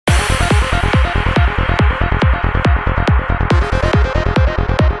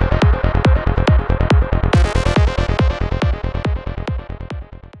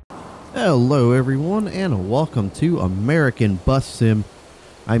Hello everyone and welcome to American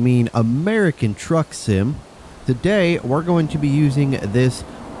American Truck Sim. Today we're going to be using this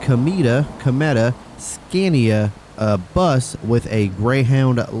Cometa Scania bus with a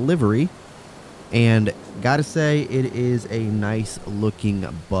Greyhound livery, and gotta say it is a nice looking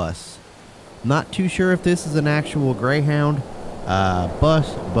bus. Not too sure if this is an actual Greyhound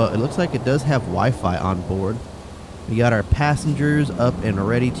bus, but it looks like it does have Wi-Fi on board. We got our passengers up and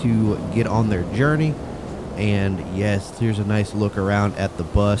ready to get on their journey. And yes, here's a nice look around at the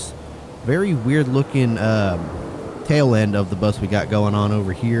bus. Very weird looking tail end of the bus we got going on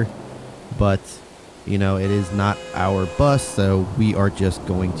over here. But, you know, it is not our bus, so we are just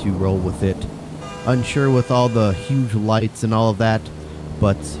going to roll with it. Unsure with all the huge lights and all of that.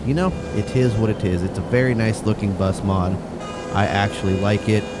 But, you know, it is what it is. It's a very nice looking bus mod. I actually like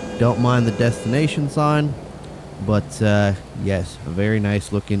it. Don't mind the destination sign. But, yes, very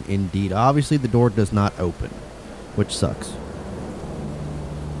nice looking indeed. Obviously, the door does not open, which sucks.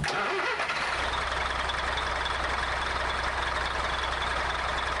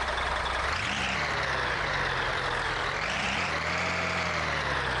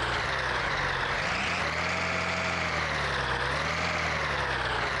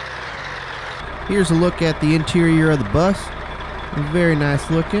 Here's a look at the interior of the bus. Very nice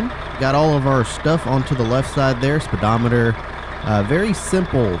looking. Got all of our stuff onto the left side there. Speedometer. Very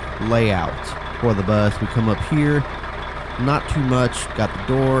simple layout for the bus. We come up here. Not too much. Got the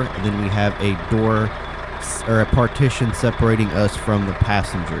door. And then we have a door or a partition separating us from the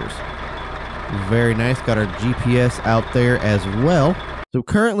passengers. Very nice. Got our GPS out there as well. So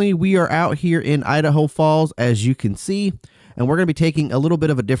currently we are out here in Idaho Falls, as you can see. And we're going to be taking a little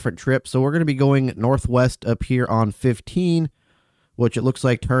bit of a different trip. So we're going to be going northwest up here on 15. Which it looks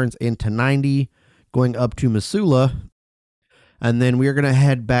like turns into 90, going up to Missoula. And then we're going to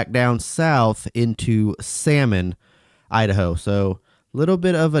head back down south into Salmon, Idaho. So a little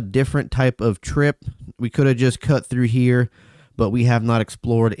bit of a different type of trip. We could have just cut through here, but we have not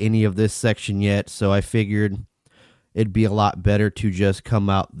explored any of this section yet. So I figured it'd be a lot better to just come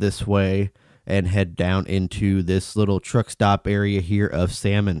out this way and head down into this little truck stop area here of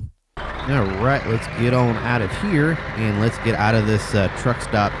Salmon. Alright, let's get on out of here, and let's get out of this truck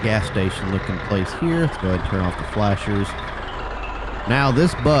stop gas station looking place here. Let's go ahead and turn off the flashers. Now,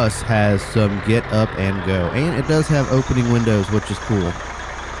 this bus has some get up and go, and it does have opening windows, which is cool.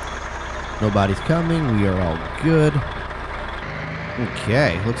 Nobody's coming. We are all good.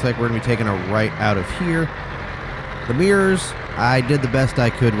 Okay, looks like we're going to be taking a right out of here. The mirrors, I did the best I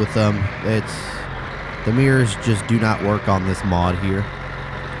could with them. The mirrors just do not work on this mod here.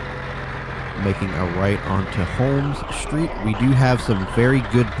 Making a right onto Holmes Street. We do have some very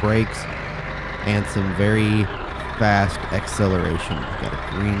good brakes and some very fast acceleration. We've got a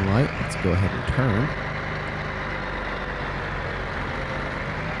green light. Let's go ahead and turn.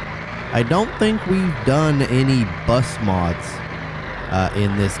 I don't think we've done any bus mods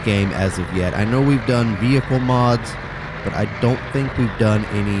in this game as of yet. I know we've done vehicle mods, but I don't think we've done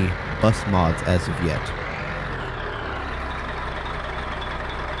any bus mods as of yet.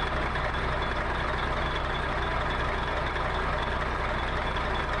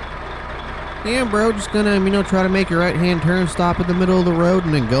 Yeah, bro, just gonna, try to make your right-hand turn, stop in the middle of the road,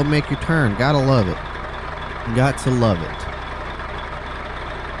 and then go make your turn. Gotta love it. Got to love it.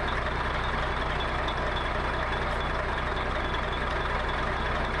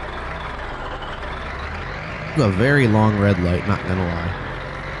 It's a very long red light, not gonna lie.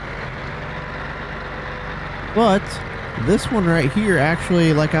 But this one right here,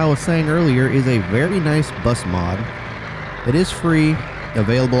 actually, like I was saying earlier, is a very nice bus mod. It is free.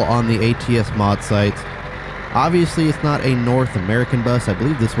 Available on the ATS mod sites. Obviously, it's not a North American bus. I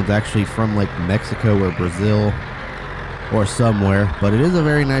believe this one's actually from like Mexico or Brazil or somewhere, but it is a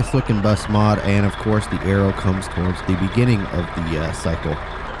very nice looking bus mod, and of course the arrow comes towards the beginning of the cycle.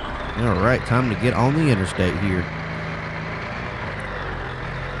 All right, time to get on the interstate here.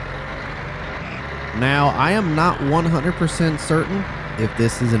 Now, I am not 100% certain if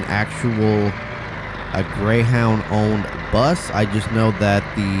this is an actual Greyhound owned bus. I just know that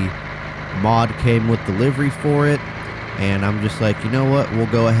the mod came with the livery for it, and I'm just like, you know what, we'll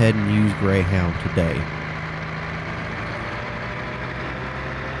go ahead and use Greyhound today.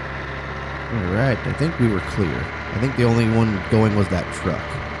 Alright, I think we were clear. I think the only one going was that truck.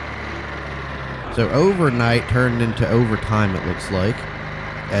 So overnight turned into overtime, it looks like,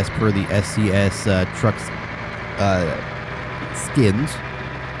 as per the SCS trucks skins.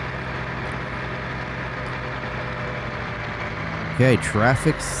 Okay,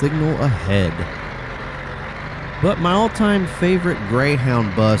 traffic signal ahead. But my all-time favorite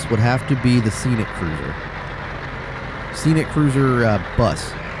Greyhound bus would have to be the Scenic Cruiser. Scenic Cruiser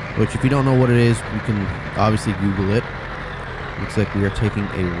bus, which if you don't know what it is, you can obviously Google it. Looks like we are taking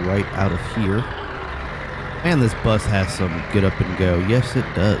a right out of here. And this bus has some get up and go. Yes, it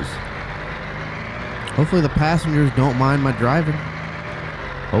does. Hopefully the passengers don't mind my driving.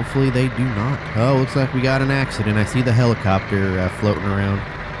 Hopefully they do not. Oh, looks like we got an accident. I see the helicopter floating around.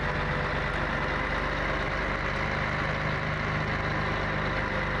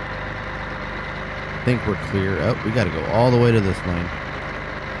 I think we're clear. Oh, we got to go all the way to this lane.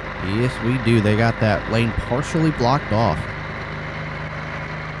 Yes, we do. They got that lane partially blocked off.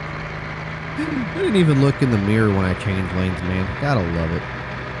 I didn't even look in the mirror when I changed lanes, man. Gotta love it.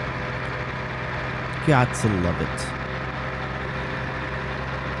 Got to love it.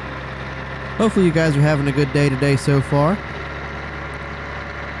 Hopefully you guys are having a good day today so far.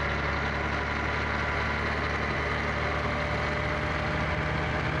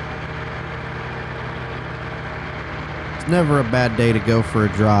 It's never a bad day to go for a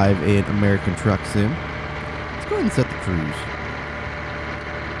drive in American Truck Sim. Let's go ahead and set the cruise.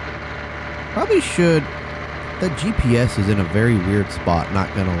 Probably should. That GPS is in a very weird spot,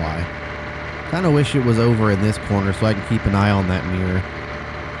 not gonna lie. Kind of wish it was over in this corner so I can keep an eye on that mirror.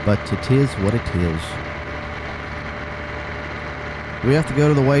 But it is what it is. Do we have to go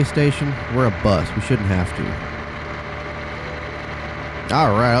to the way station? We're a bus. We shouldn't have to.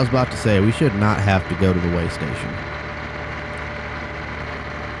 Alright, I was about to say, we should not have to go to the way station.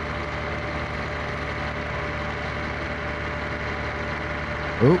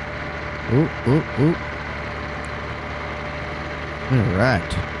 Oh. Oh.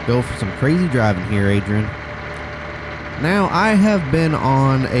 Alright. Go for some crazy driving here, Adrian. Now, I have been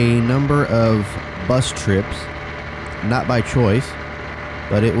on a number of bus trips, not by choice,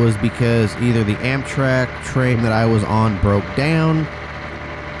 but it was because either the Amtrak train that I was on broke down,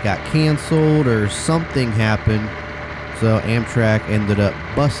 got canceled, or something happened, so Amtrak ended up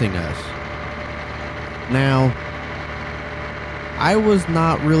busing us. Now, I was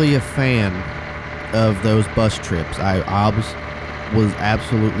not really a fan of those bus trips. I was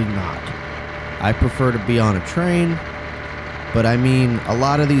absolutely not. I prefer to be on a train. But I mean, a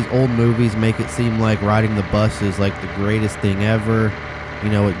lot of these old movies make it seem like riding the bus is like the greatest thing ever. You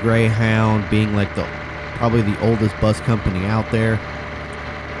know, with Greyhound being like probably the oldest bus company out there.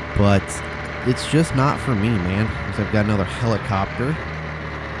 But it's just not for me, man. Because I've got another helicopter.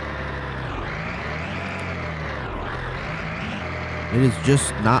 It is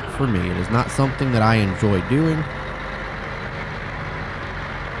just not for me. It is not something that I enjoy doing.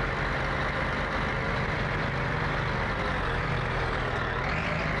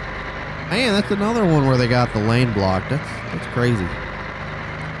 Man, that's another one where they got the lane blocked. That's crazy.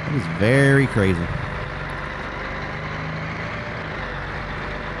 That is very crazy.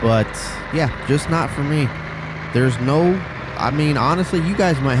 But yeah, just not for me. There's no, I mean, honestly, you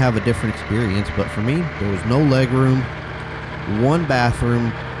guys might have a different experience, but for me, there was no leg room, one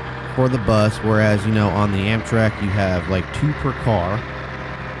bathroom for the bus, whereas, you know, on the Amtrak, you have like 2 per car.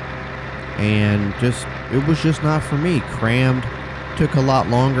 And just, it was just not for me. Crammed. Took a lot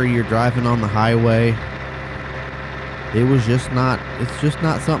longer. You're driving on the highway. It was just not, it's just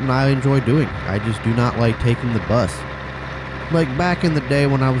not something I enjoy doing. I just do not like taking the bus. Like back in the day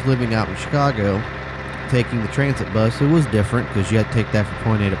when I was living out in Chicago, taking the transit bus, it was different because you had to take that from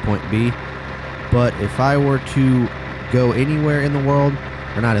point A to point B. But if I were to go anywhere in the world,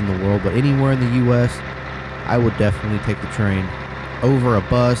 or not in the world, but anywhere in the US, I would definitely take the train over a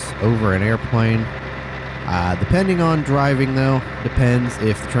bus, over an airplane. Depending on driving though, depends.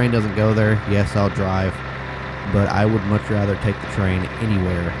 If the train doesn't go there, yes, I'll drive. But I would much rather take the train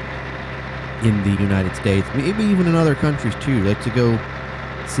anywhere in the United States, maybe even in other countries too. Like to go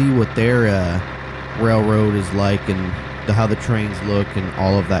see what their railroad is like and how the trains look and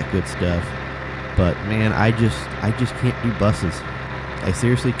all of that good stuff. But man, I just can't do buses. I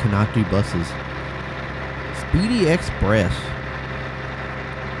seriously cannot do buses. Speedy Express.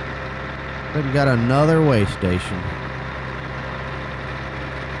 We've got another way station.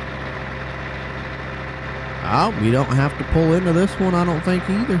 Oh, we don't have to pull into this one, I don't think,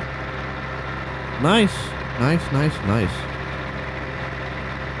 either. Nice.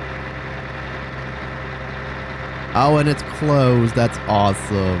 Oh, and it's closed. That's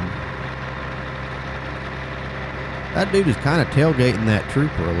awesome. That dude is kind of tailgating that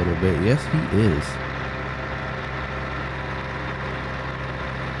trooper a little bit. Yes, he is.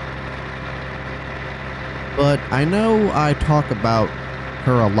 But I know I talk about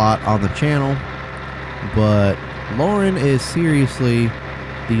her a lot on the channel, but Lauren is seriously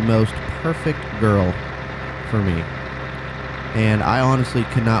the most perfect girl for me. And I honestly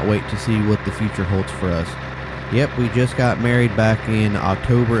cannot wait to see what the future holds for us. Yep, we just got married back in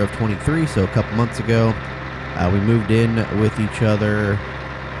October of 23, so a couple months ago. We moved in with each other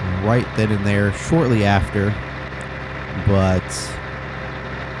right then and there, shortly after. But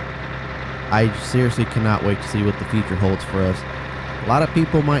I seriously cannot wait to see what the future holds for us. A lot of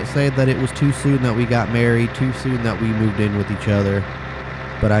people might say that it was too soon that we got married, too soon that we moved in with each other.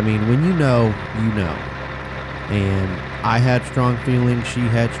 But I mean, when you know, you know. And I had strong feelings, she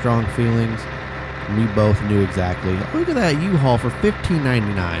had strong feelings. We both knew exactly. Look at that U-Haul for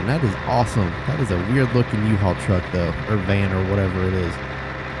 $15.99. That is awesome. That is a weird looking U-Haul truck though, or van, or whatever it is.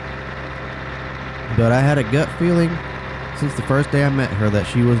 But I had a gut feeling since the first day I met her that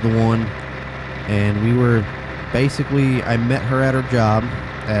she was the one. And we were basically, I met her at her job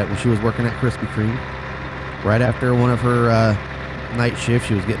when she was working at Krispy Kreme. Right after one of her night shifts,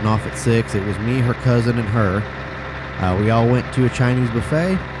 she was getting off at 6. It was me, her cousin, and her. We all went to a Chinese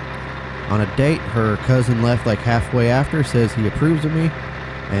buffet. On a date, her cousin left like halfway after, says he approves of me,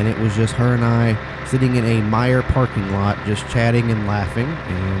 and it was just her and I sitting in a Meijer parking lot just chatting and laughing,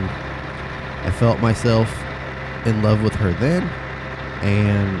 and I felt myself in love with her then,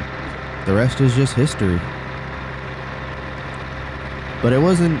 and the rest is just history. But it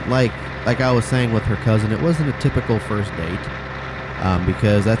wasn't like I was saying with her cousin, it wasn't a typical first date,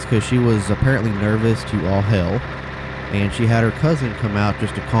 because she was apparently nervous to all hell, and she had her cousin come out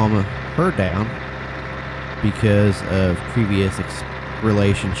just to calm her down because of previous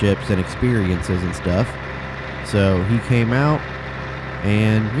relationships and experiences and stuff. So he came out,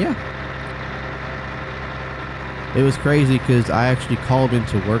 and yeah, it was crazy because I actually called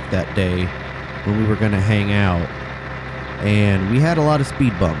into work that day when we were going to hang out, and we had a lot of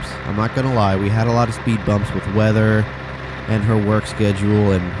speed bumps. I'm not going to lie, we had a lot of speed bumps with weather and her work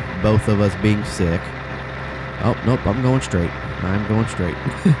schedule and both of us being sick. Oh, nope, I'm going straight. I'm going straight.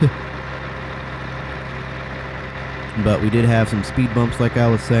 But we did have some speed bumps, like I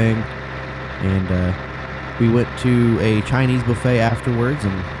was saying. And we went to a Chinese buffet afterwards.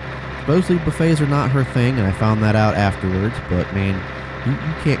 And supposedly buffets are not her thing. And I found that out afterwards. But, man, you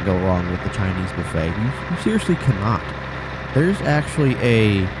can't go wrong with the Chinese buffet. You seriously cannot. There's actually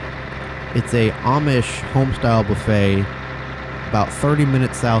it's a Amish home-style buffet about 30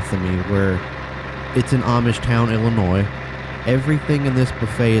 minutes south of me where it's in Amish Town, Illinois. Everything in this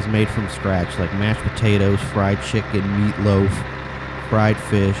buffet is made from scratch, like mashed potatoes, fried chicken, meatloaf, fried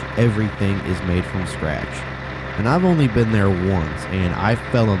fish. Everything is made from scratch. And I've only been there once, and I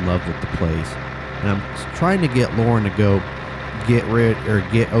fell in love with the place. And I'm trying to get Lauren to go get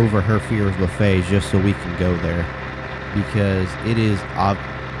over her fear of buffets just so we can go there, because it is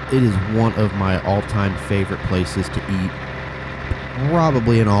one of my all-time favorite places to eat,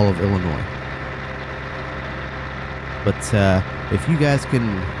 probably in all of Illinois. But if you guys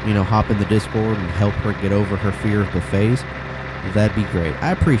can, hop in the Discord and help her get over her fear of buffets, that'd be great.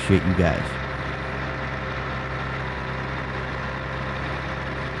 I appreciate you guys.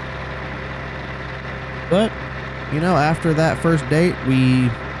 But, after that first date,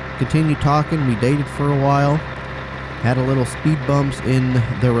 we continued talking. We dated for a while. Had a little speed bumps in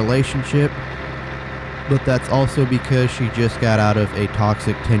the relationship. But that's also because she just got out of a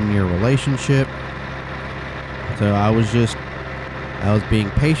toxic 10-year relationship. So I was being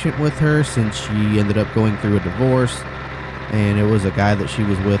patient with her since she ended up going through a divorce, and it was a guy that she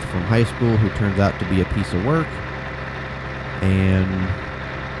was with from high school who turns out to be a piece of work,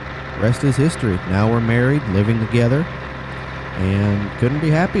 and rest is history. Now we're married, living together, and couldn't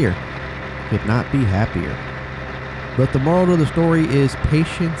be happier. Could not be happier. But the moral of the story is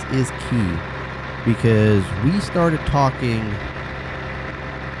patience is key, because we started talking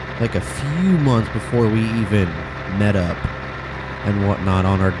like a few months before we even met up and whatnot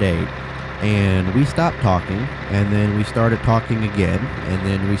on our date, and we stopped talking, and then we started talking again, and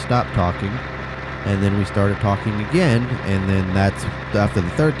then we stopped talking, and then we started talking again, and then that's after the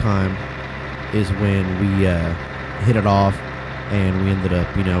third time is when we hit it off, and we ended up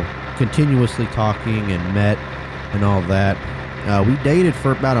continuously talking and met and all that. We dated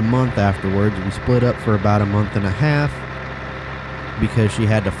for about a month afterwards. We split up for about a month and a half because she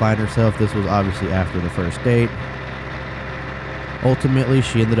had to find herself. This was obviously after the first date. Ultimately,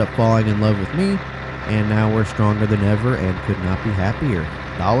 she ended up falling in love with me, and now we're stronger than ever and could not be happier.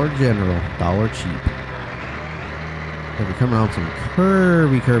 Dollar General, dollar cheap. So we're coming on some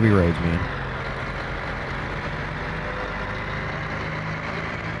curvy roads, man.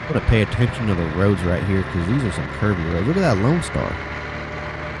 I'm going to pay attention to the roads right here, because these are some curvy roads. Look at that Lone Star.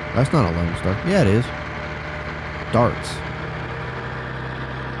 That's not a Lone Star. Yeah, it is. Darts.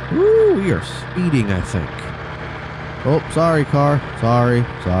 Woo, we are speeding, I think. Oh, sorry, car. Sorry.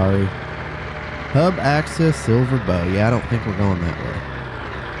 Hub access silver bow. Yeah, I don't think we're going that way.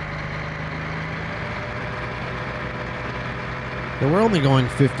 So we're only going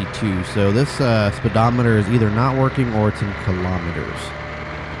 52, so this speedometer is either not working or it's in kilometers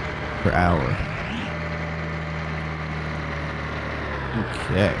per hour.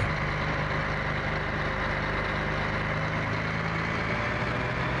 Okay.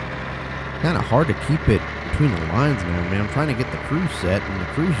 Kind of hard to keep it between the lines now, man. I'm trying to get the cruise set, and the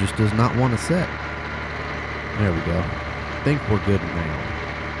cruise just does not want to set. There we go. I think we're good now.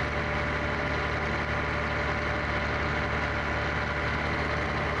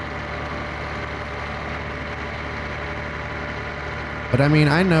 But I mean,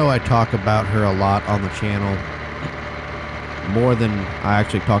 I know I talk about her a lot on the channel, more than I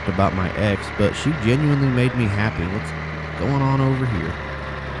actually talked about my ex, but she genuinely made me happy. What's going on over here?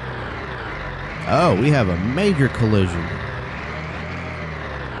 Oh, we have a major collision.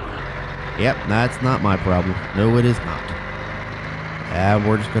 Yep, that's not my problem. No, it is not.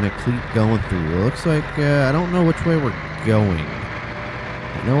 We're just going to keep going through. It looks like, I don't know which way we're going.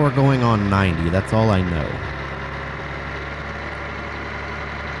 I know we're going on 90. That's all I know.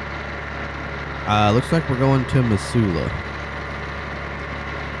 Looks like we're going to Missoula.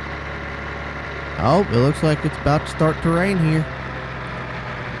 Oh, it looks like it's about to start to rain here.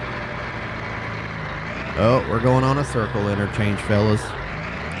 Oh, we're going on a circle interchange, fellas.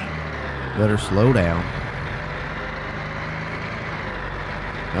 Better slow down.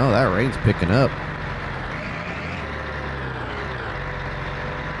 Oh, that rain's picking up.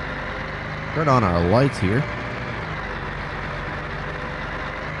 Turn on our lights here.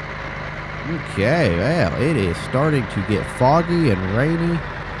 Okay, well, it is starting to get foggy and rainy.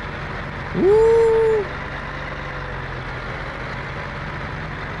 Woo!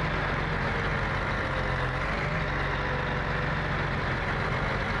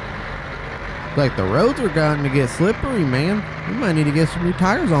 Like the roads are going to get slippery, man. We might need to get some new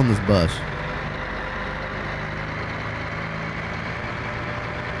tires on this bus.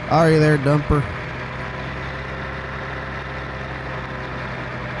 Are you there, dumper?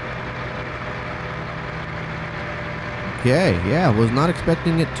 Okay, yeah, I was not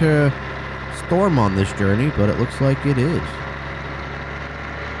expecting it to storm on this journey, but it looks like it is.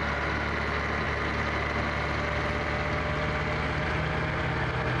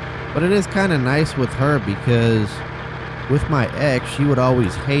 But it is kind of nice with her because with my ex, she would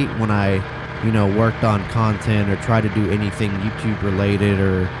always hate when I, worked on content or tried to do anything YouTube related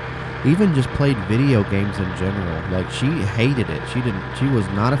or even just played video games in general. Like, she hated it. She was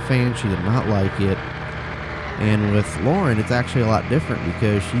not a fan. She did not like it. And with Lauren, it's actually a lot different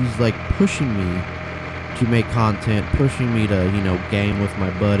because she's like pushing me to make content, pushing me to, game with my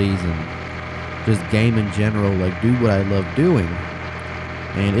buddies and just game in general, like do what I love doing.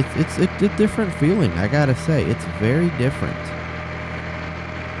 And it's a different feeling, I gotta say. It's very different.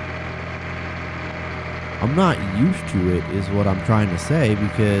 I'm not used to it, is what I'm trying to say,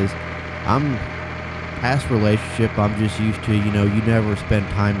 because I'm past relationship. I'm just used to, you never spend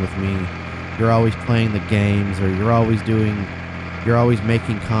time with me. You're always playing the games, or you're always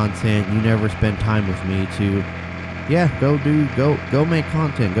making content. You never spend time with me to, go make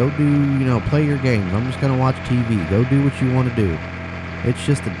content. Go do, play your games. I'm just gonna watch TV. Go do what you want to do. It's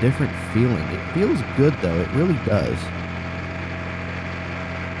just a different feeling. It feels good, though. It really does.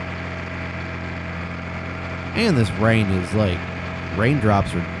 And this rain is like,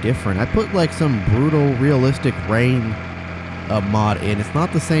 raindrops are different. I put like some brutal, realistic rain mod in. It's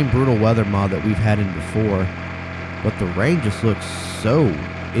not the same brutal weather mod that we've had in before, but the rain just looks so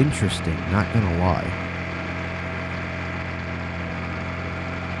interesting, not gonna lie.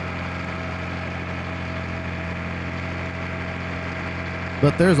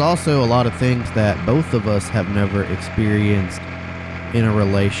 But there's also a lot of things that both of us have never experienced in a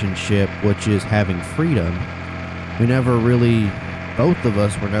relationship, which is having freedom. Both of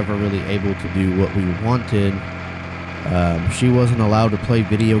us were never really able to do what we wanted. She wasn't allowed to play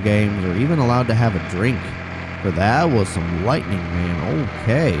video games or even allowed to have a drink. For that was some lightning, man.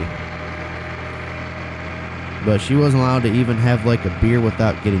 Okay. But she wasn't allowed to even have like a beer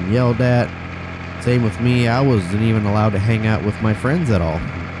without getting yelled at. Same with me. I wasn't even allowed to hang out with my friends at all.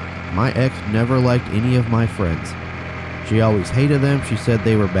 My ex never liked any of my friends. She always hated them. She said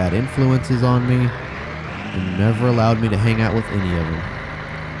they were bad influences on me and never allowed me to hang out with any of them.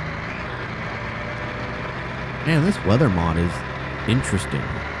 Man, this weather mod is interesting.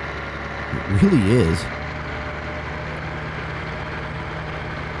 It really is.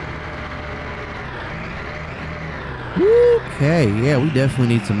 Okay, yeah, we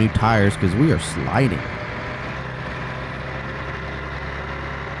definitely need some new tires because we are sliding.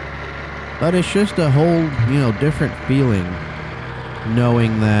 But it's just a whole, different feeling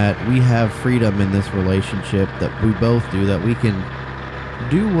knowing that we have freedom in this relationship, that we both do, that we can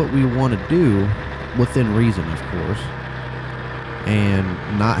do what we want to do within reason, of course, and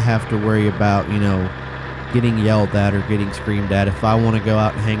not have to worry about, getting yelled at or getting screamed at. If I want to go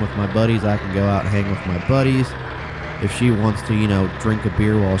out and hang with my buddies, I can go out and hang with my buddies. If she wants to, drink a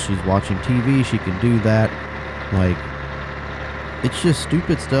beer while she's watching TV, she can do that. Like, it's just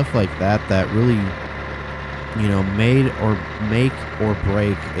stupid stuff like that that really, make or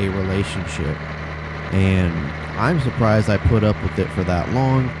break a relationship. And I'm surprised I put up with it for that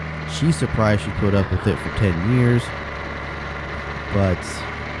long. She's surprised she put up with it for 10 years. But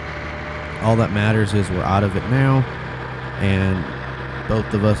all that matters is we're out of it now. And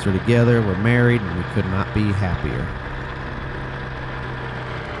both of us are together. We're married, and we could not be happier.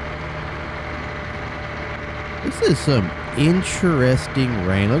 This is some interesting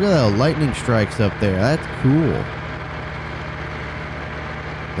rain. Look at the lightning strikes up there. That's cool.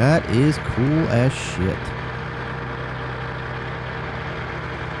 That is cool as shit.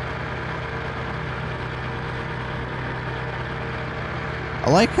 I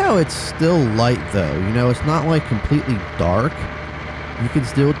like how it's still light though. It's not like completely dark. You can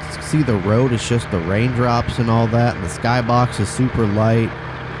still see the road. It's just the raindrops and all that. And the skybox is super light.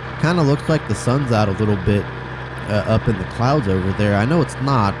 Kind of looks like the sun's out a little bit up in the clouds over there. I know it's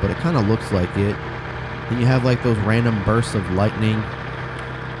not, but it kind of looks like it. And you have like those random bursts of lightning.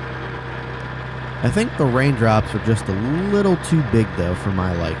 I think the raindrops are just a little too big though for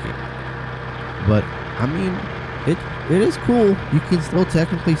my liking. But I mean, it is cool. You can still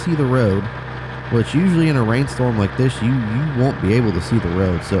technically see the road, which usually in a rainstorm like this, you won't be able to see the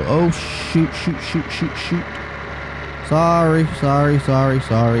road. So, oh shoot. Sorry.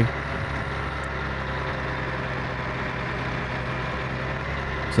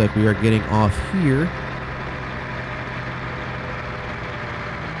 Looks like we are getting off here.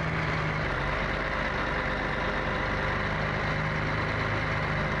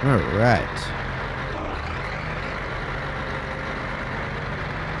 All right.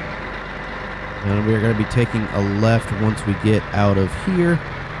 And we are going to be taking a left once we get out of here.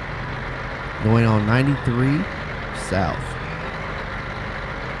 Going on 93 south.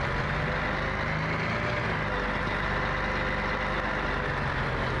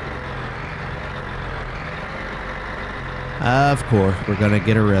 Of course, we're going to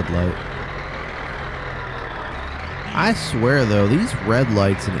get a red light. I swear, though, these red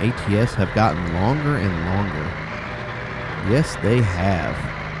lights in ATS have gotten longer and longer. Yes, they have.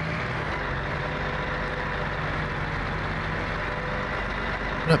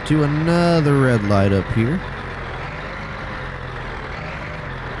 Up to another red light up here.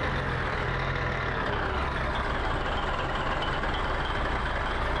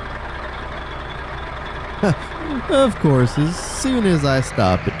 Of course, as soon as I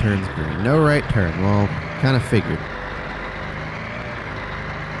stop, it turns green. No right turn. Well, kind of figured.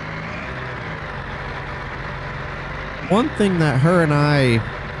 One thing that her and I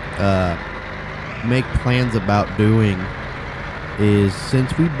make plans about doing is,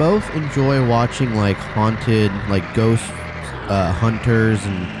 since we both enjoy watching like haunted, like ghost hunters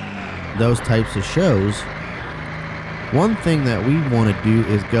and those types of shows, one thing that we want to do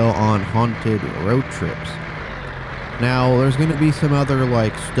is go on haunted road trips. Now, there's going to be some other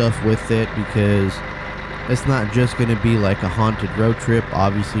like stuff with it, because it's not just going to be like a haunted road trip.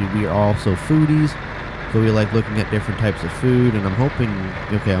 Obviously, we are also foodies, so we like looking at different types of food, and I'm hoping,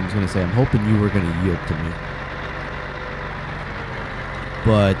 I'm hoping you were going to yield to me.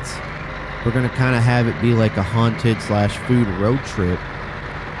 But we're going to kind of have it be like a haunted / food road trip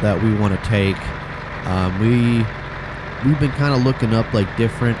that we want to take. We've been kind of looking up like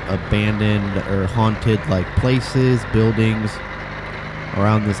different abandoned or haunted like places, buildings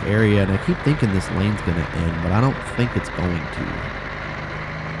around this area, and I keep thinking this lane's going to end, but I don't think it's going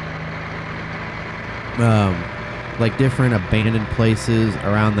to. Like different abandoned places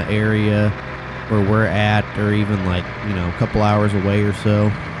around the area where we're at, or even like, a couple hours away or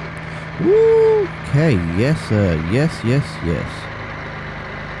so. Woo! Okay, yes.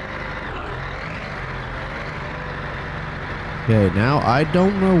 Okay, now I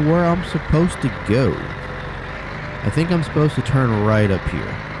don't know where I'm supposed to go. I think I'm supposed to turn right up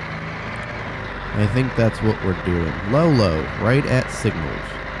here. I think that's what we're doing. Low, right at signals.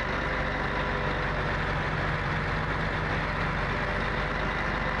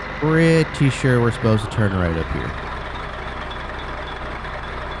 Pretty sure we're supposed to turn right up here.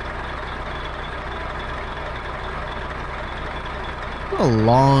 What a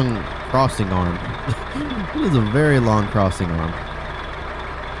long crossing arm. It is a very long crossing arm.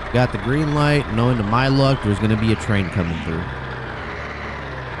 Got the green light, knowing to my luck, there's going to be a train coming through.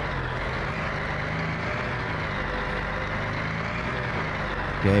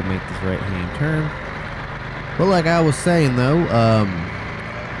 Okay, make this right-hand turn. But like I was saying, though,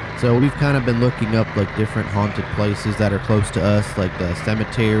 so we've kind of been looking up, like, different haunted places that are close to us, like the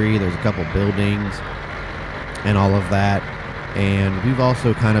cemetery. There's a couple buildings and all of that. And we've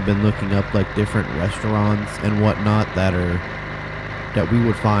also kind of been looking up, like, different restaurants and whatnot that we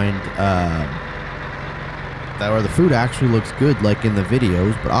would find that where the food actually looks good, like in the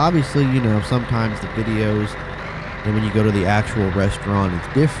videos. But obviously, you know, sometimes the videos and when you go to the actual restaurant, it's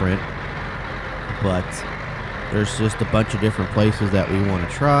different. But there's just a bunch of different places that we want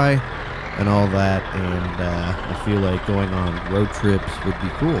to try and all that. And I feel like going on road trips would be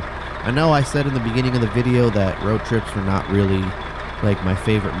cool. I know I said in the beginning of the video that road trips are not really like my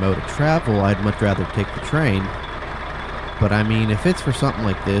favorite mode of travel. I'd much rather take the train. But I mean, if it's for something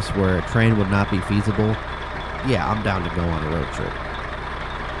like this where a train would not be feasible, yeah, I'm down to go on a road trip.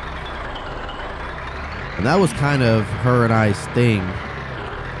 And that was kind of her and I's thing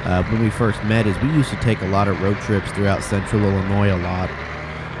when we first met, is we used to take a lot of road trips throughout central Illinois a lot.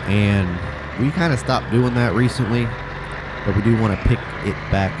 And we kind of stopped doing that recently, but we do want to pick it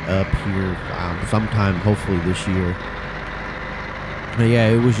back up here sometime, hopefully this year. But yeah,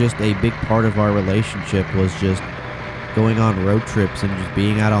 it was just a big part of our relationship, was just going on road trips and just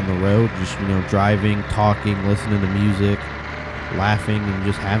being out on the road, just, you know, driving, talking, listening to music, laughing, and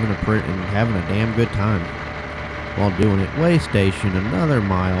just having a damn good time while doing it. Way station, another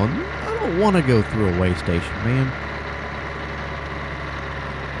mile. And I don't want to go through a way station, man.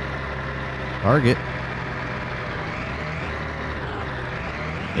 Target.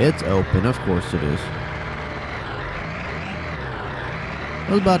 It's open, of course it is.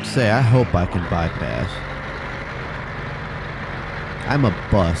 I was about to say, I hope I can bypass. I'm a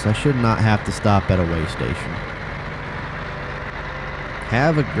bus. I should not have to stop at a way station.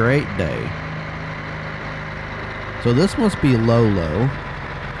 Have a great day. So this must be Lolo.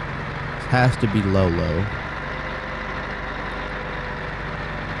 This has to be Lolo.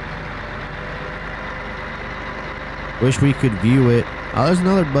 Wish we could view it. Oh, there's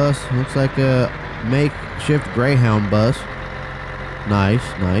another bus. Looks like a makeshift Greyhound bus.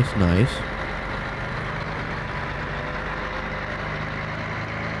 Nice, nice, nice.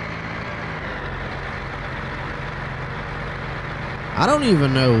 I don't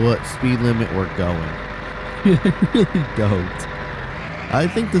even know what speed limit we're going. I really don't. I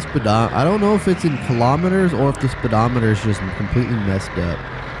think the speedometer, I don't know if it's in kilometers or if the speedometer is just completely messed up.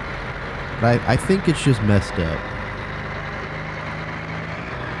 But I think it's just messed up.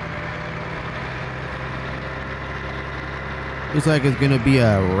 Looks like it's going to be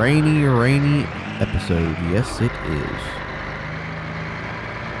a rainy episode. Yes, it is.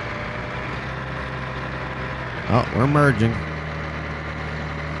 Oh, we're merging.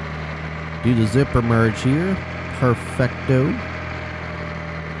 Do the zipper merge here. Perfecto.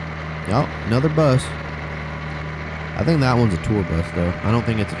 Oh, another bus. I think that one's a tour bus, though. I don't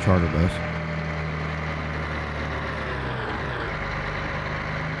think it's a charter bus.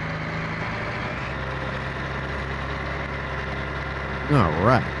 All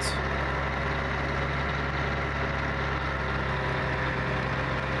right.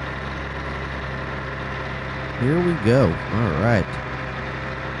 Here we go. All right.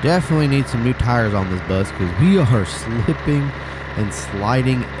 Definitely need some new tires on this bus because we are slipping and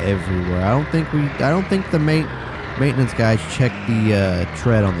sliding everywhere. I don't think the maintenance guys checked the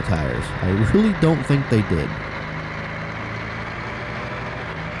tread on the tires. I really don't think they did.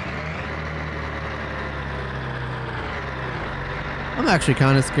 I'm actually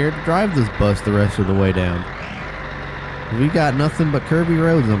kind of scared to drive this bus the rest of the way down. We got nothing but curvy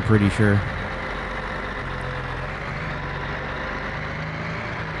roads, I'm pretty sure.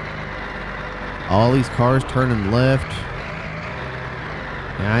 All these cars turning left.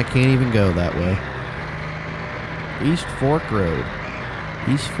 And I can't even go that way. East Fork Road.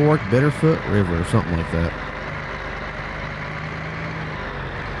 East Fork Bitterfoot River or something like that.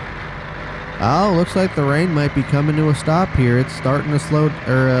 Oh, looks like the rain might be coming to a stop here. It's starting to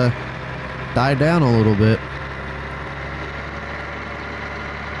die down a little bit.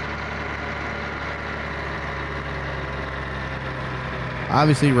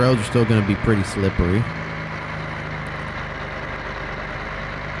 Obviously, roads are still going to be pretty slippery.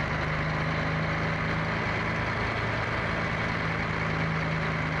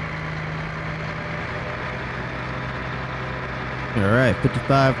 All right,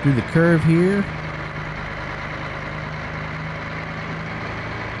 55 through the curve here.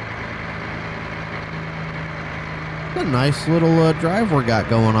 a nice little drive we got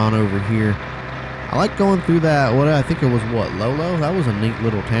going on over here. I like going through that, what I think it was, what, Lolo? That was a neat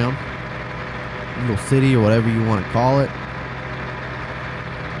little town. Little city or whatever you want to call it.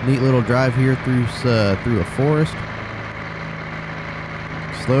 Neat little drive here through a forest.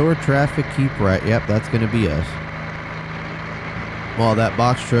 Slower traffic, keep right. Yep, that's going to be us. Well, that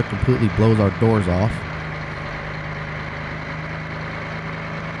box truck completely blows our doors off.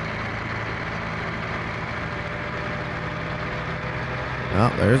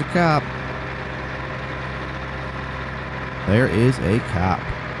 Oh, there's a cop. There is a cop.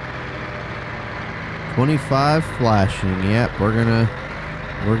 25 flashing. Yep, we're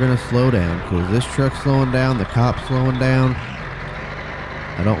gonna slow down because this truck's slowing down, the cop's slowing down.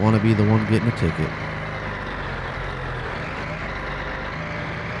 I don't want to be the one getting a ticket.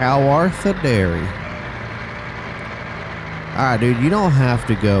 Howartha Dairy. Alright, dude, you don't have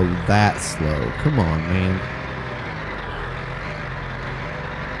to go that slow. Come on, man.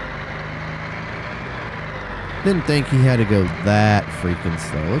 Didn't think he had to go that freaking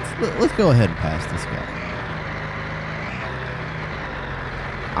slow. Let's go ahead and pass this guy.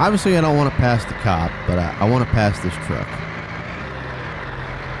 Obviously, I don't want to pass the cop, but I want to pass this truck.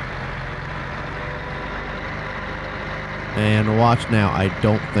 And watch now. I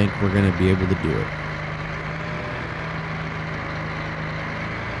don't think we're going to be able to do it.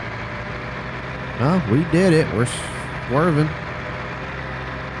 Oh, we did it. We're swerving.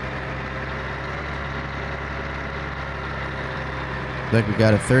 Like we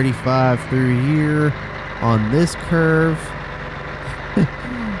got a 35 through here on this curve.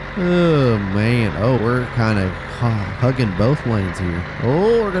 Oh man. Oh, we're kind of hugging both lanes here.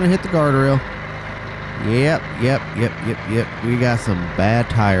 Oh, we're gonna hit the guardrail. Yep. We got some bad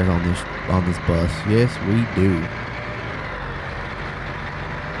tires on this bus. Yes, we do.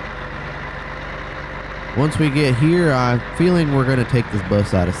 Once we get here, I'm feeling we're gonna take this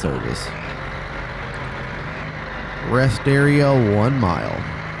bus out of service. Rest area 1 mile.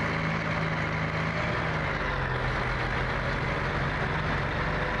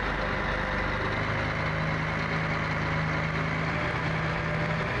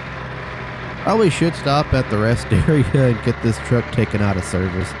 Probably should stop at the rest area and get this truck taken out of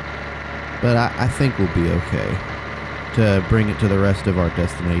service. But I think we'll be okay to bring it to the rest of our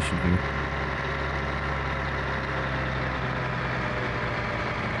destination here.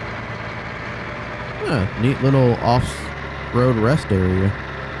 Neat little off-road rest area.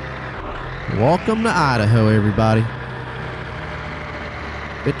 Welcome to Idaho, everybody.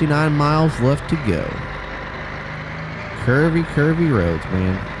 59 miles left to go. Curvy roads,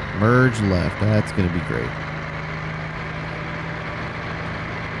 man. Merge left. That's going to be great.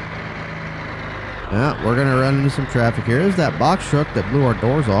 We're going to run into some traffic here. There's that box truck that blew our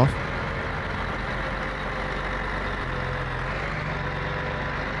doors off.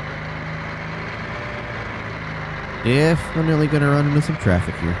 Definitely going to run into some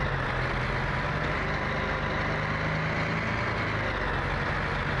traffic here.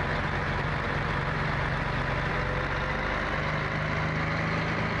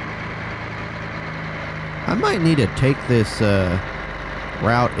 I might need to take this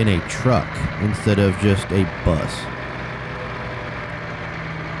route in a truck instead of just a bus.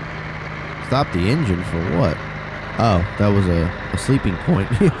 Stop the engine for what? Oh, that was a sleeping point.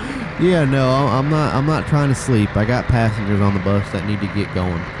 Yeah, no, I'm not trying to sleep. I got passengers on the bus that need to get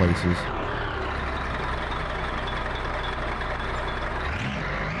going places.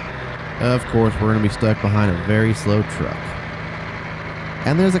 Of course, we're going to be stuck behind a very slow truck.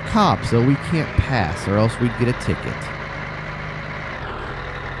 And there's a cop, so we can't pass, or else we'd get a ticket.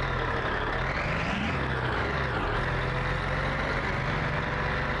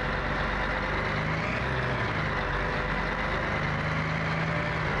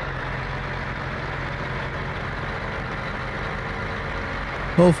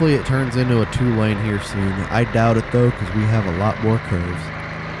 Hopefully it turns into a 2-lane here soon. I doubt it though, because we have a lot more curves.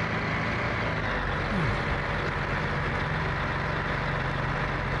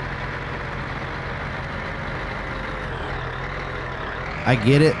 I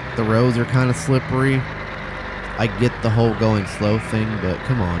get it, the roads are kind of slippery. I get the whole going slow thing, but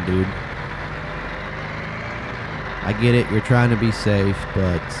come on, dude. I get it, you're trying to be safe,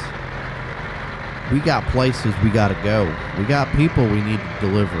 but we got places we gotta go. We got people we need to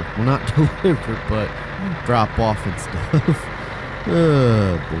deliver. Well, not deliver, but drop off and stuff.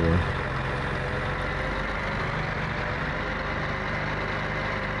 Oh, boy.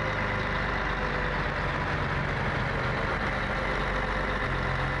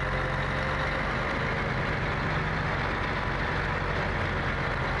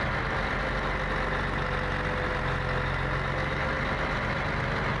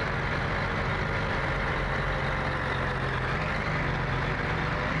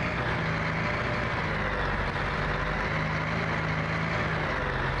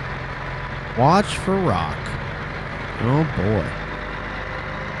 Watch for rock. Oh boy.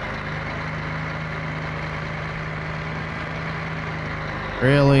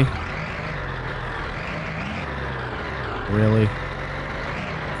 Really? Really?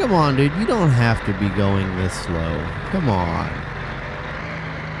 Come on, dude. You don't have to be going this slow. Come on.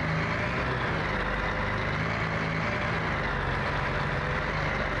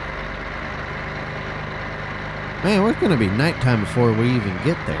 Man, it's going to be nighttime before we even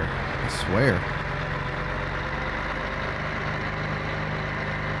get there. I swear.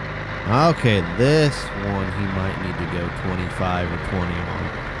 Okay, this one he might need to go 25 or 20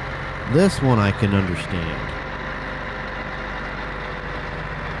 on. This one I can understand.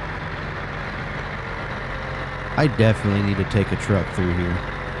 I definitely need to take a truck through here.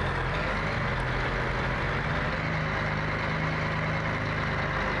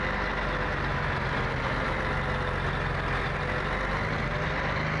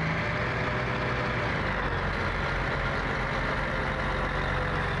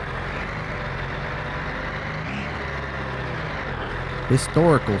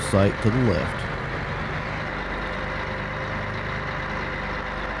 Historical site to the left.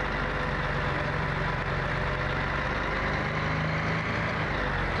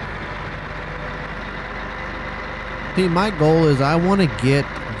 See, my goal is I want to get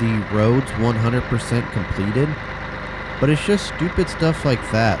the roads 100% completed, but it's just stupid stuff like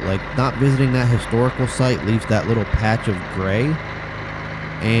that. Like not visiting that historical site leaves that little patch of gray,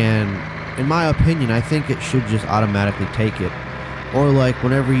 and in my opinion, I think it should just automatically take it. Or like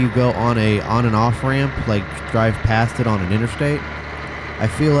whenever you go on and off ramp, like drive past it on an interstate, I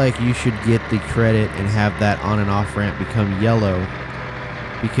feel like you should get the credit and have that on and off ramp become yellow,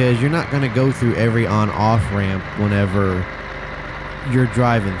 because you're not going to go through every on off ramp whenever you're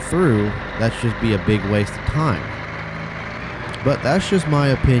driving through. That's just be a big waste of time. But that's just my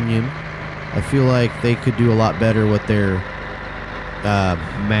opinion. I feel like they could do a lot better with their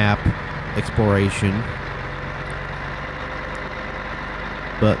map exploration.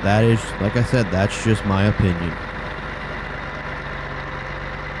 But that is, like I said, that's just my opinion.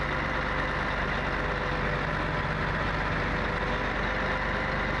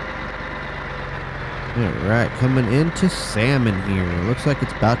 Alright, coming into Salmon here. Looks like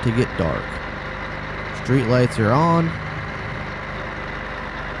it's about to get dark. Street lights are on.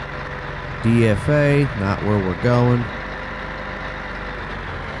 DFA, not where we're going.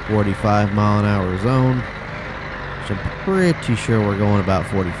 45 mile an hour zone. So I'm pretty sure we're going about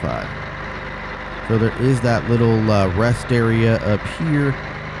 45. So there is that little rest area up here,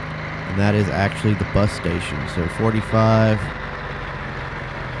 and that is actually the bus station. So 45,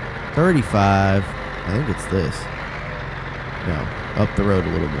 35, I think it's this. No, up the road a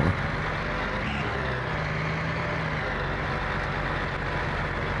little more.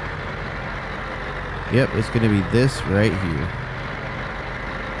 Yep, it's going to be this right here.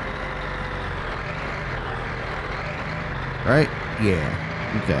 Right? Yeah.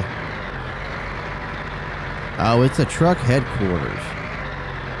 Okay. Oh, it's a truck headquarters.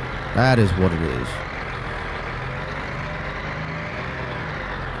 That is what it is.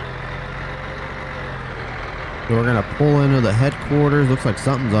 So we're going to pull into the headquarters. Looks like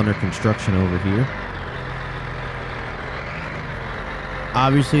something's under construction over here.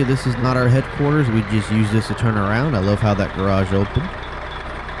 Obviously, this is not our headquarters. We just use this to turn around. I love how that garage opened.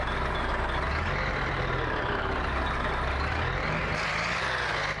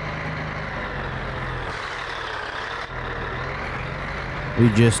 We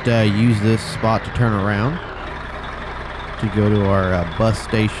just use this spot to turn around to go to our bus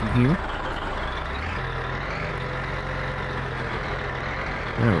station here.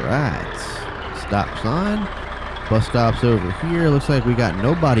 Alright, stop sign. Bus stop's over here. Looks like we got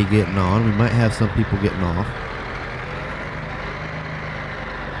nobody getting on. We might have some people getting off.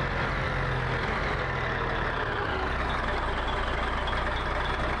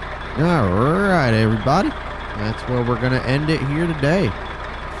 Alright, everybody. That's where we're going to end it here today.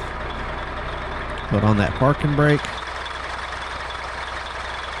 Put on that parking brake.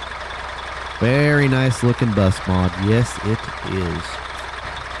 Very nice looking bus mod. Yes, it is.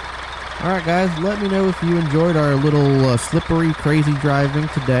 Alright guys, let me know if you enjoyed our little slippery, crazy driving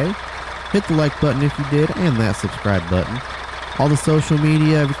today. Hit the like button if you did, and that subscribe button. All the social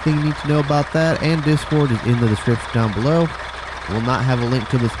media, everything you need to know about that, and Discord is in the description down below. We'll not have a link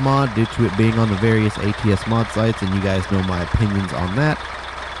to this mod due to it being on the various ATS mod sites, and you guys know my opinions on that.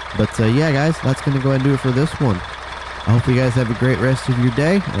 But yeah guys, that's going to go ahead and do it for this one. I hope you guys have a great rest of your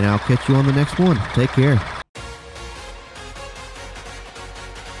day, and I'll catch you on the next one. Take care.